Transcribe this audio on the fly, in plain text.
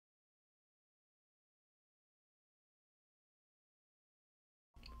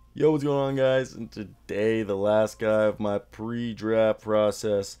Yo, what's going on, guys? And today, the last guy of my pre-draft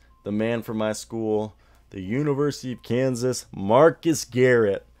process, the man from my school, the University of Kansas, Marcus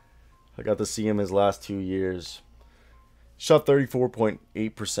Garrett. I got to see him his last 2 years. Shot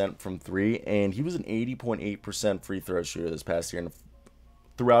 34.8% from three, and he was an 80.8% free throw shooter this past year. And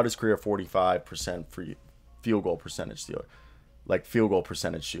throughout his career, 45% free field goal percentage stealer, like field goal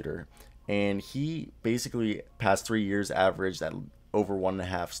percentage shooter. And he basically past 3 years averaged at over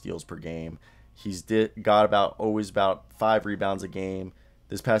 1.5 steals per game. Got about always about 5 rebounds a game.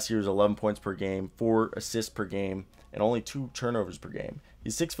 This past year was 11 points per game, 4 assists per game, and only 2 turnovers per game.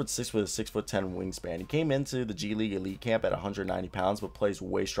 He's 6'6" with a 6'10" wingspan. He came into the G League elite camp at 190 pounds, but plays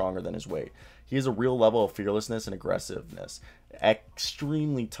way stronger than his weight. He has a real level of fearlessness and aggressiveness.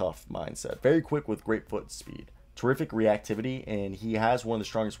 Extremely tough mindset. Very quick with great foot speed. Terrific reactivity, and he has one of the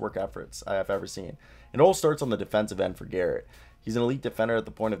strongest work efforts I have ever seen. It all starts on the defensive end for Garrett. He's an elite defender at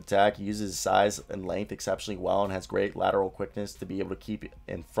the point of attack. He uses his size and length exceptionally well and has great lateral quickness to be able to keep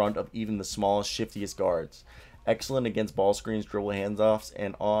in front of even the smallest, shiftiest guards. Excellent against ball screens, dribble handoffs,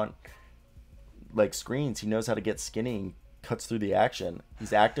 and on screens. He knows how to get skinny and cuts through the action.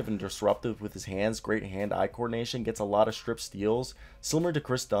 He's active and disruptive with his hands, great hand-eye coordination, gets a lot of strip steals. Similar to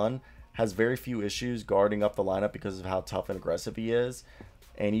Chris Dunn, has very few issues guarding up the lineup because of how tough and aggressive he is.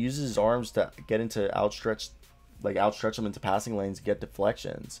 And he uses his arms to get into outstretch them into passing lanes to get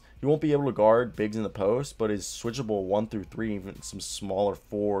deflections. He won't be able to guard bigs in the post, but is switchable 1 through 3, even some smaller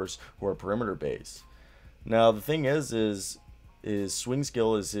fours who are perimeter base. Now the thing is his swing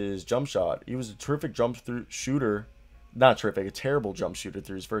skill is his jump shot. He was a terrific jump through shooter, not terrific, a terrible jump shooter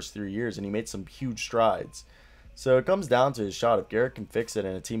through his first 3 years, and he made some huge strides. So it comes down to his shot. If Garrett can fix it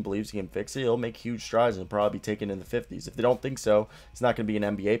and a team believes he can fix it, he'll make huge strides and probably be taken in the 50s. If they don't think so, he's not going to be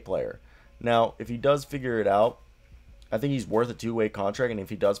an NBA player. Now, if he does figure it out, I think he's worth a two-way contract, and if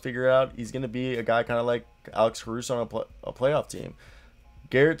he does figure it out, he's going to be a guy kind of like Alex Caruso on a playoff team.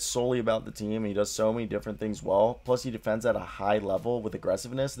 Garrett's solely about the team, and he does so many different things well. Plus, he defends at a high level with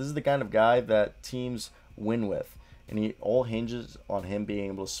aggressiveness. This is the kind of guy that teams win with, and he all hinges on him being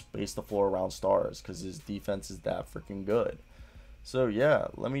able to space the floor around stars because his defense is that freaking good. So, yeah,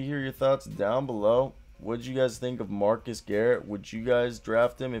 let me hear your thoughts down below. What did you guys think of Marcus Garrett? Would you guys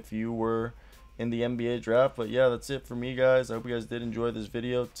draft him if you were in the NBA draft? But yeah, that's it for me, guys. I hope you guys did enjoy this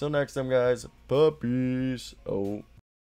video. Till next time, guys. Puppies. Oh.